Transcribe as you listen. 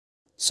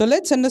So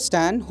let's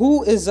understand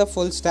who is a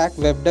full stack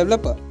web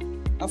developer.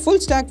 A full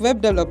stack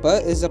web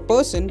developer is a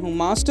person who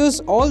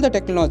masters all the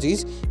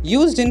technologies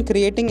used in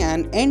creating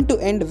an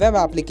end-to-end web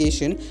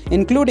application,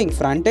 including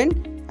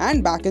front-end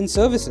and back-end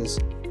services.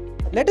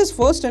 Let us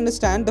first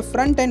understand the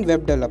front-end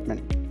web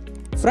development.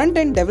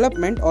 Front-end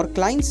development or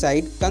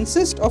client-side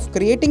consists of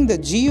creating the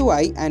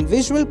GUI and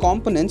visual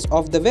components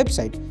of the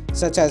website,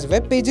 such as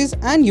web pages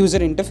and user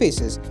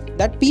interfaces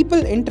that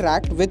people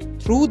interact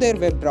with through their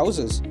web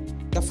browsers.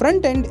 The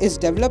front end is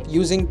developed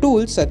using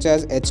tools such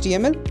as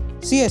HTML,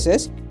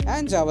 CSS,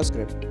 and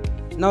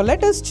JavaScript. Now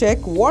let us check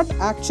what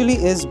actually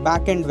is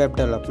backend web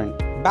development.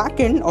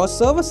 Backend or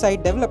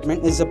server-side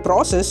development is a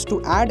process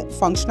to add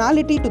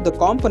functionality to the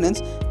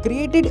components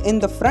created in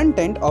the front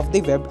end of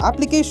the web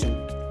application.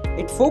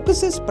 It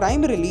focuses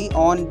primarily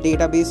on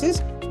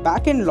databases,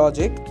 backend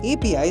logic,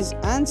 APIs,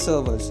 and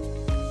servers.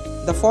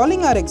 The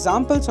following are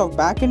examples of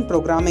backend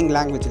programming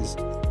languages: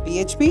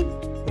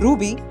 PHP,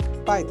 Ruby,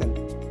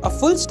 Python. A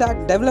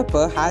full-stack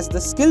developer has the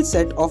skill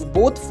set of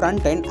both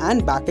front-end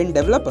and back-end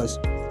developers.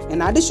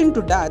 In addition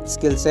to that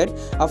skill set,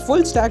 a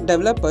full-stack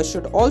developer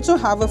should also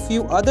have a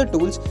few other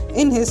tools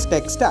in his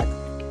tech stack.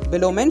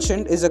 Below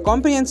mentioned is a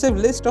comprehensive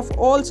list of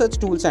all such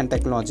tools and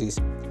technologies.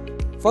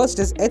 First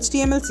is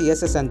HTML,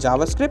 CSS, and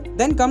JavaScript.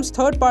 Then comes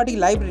third-party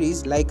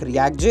libraries like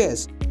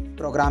React.js,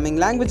 programming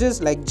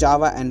languages like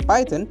Java and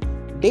Python,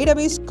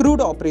 database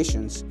CRUD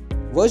operations,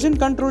 version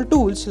control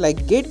tools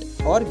like Git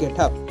or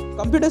GitHub,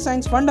 computer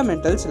science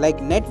fundamentals like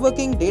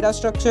networking, data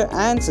structure,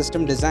 and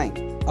system design.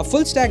 A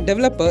full-stack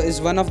developer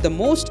is one of the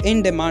most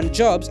in-demand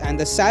jobs, and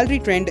the salary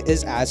trend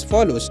is as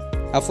follows.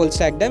 A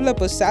full-stack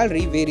developer's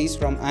salary varies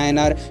from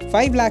INR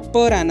 5 lakh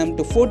per annum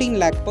to 14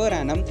 lakh per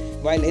annum,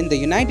 while in the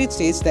United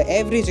States, the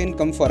average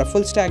income for a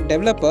full-stack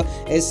developer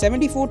is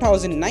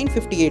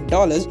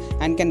 $74,958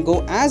 and can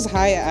go as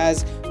high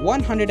as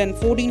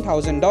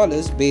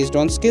 $114,000 based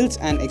on skills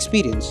and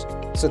experience.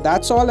 So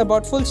that's all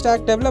about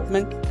full-stack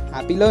development.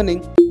 Happy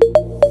learning!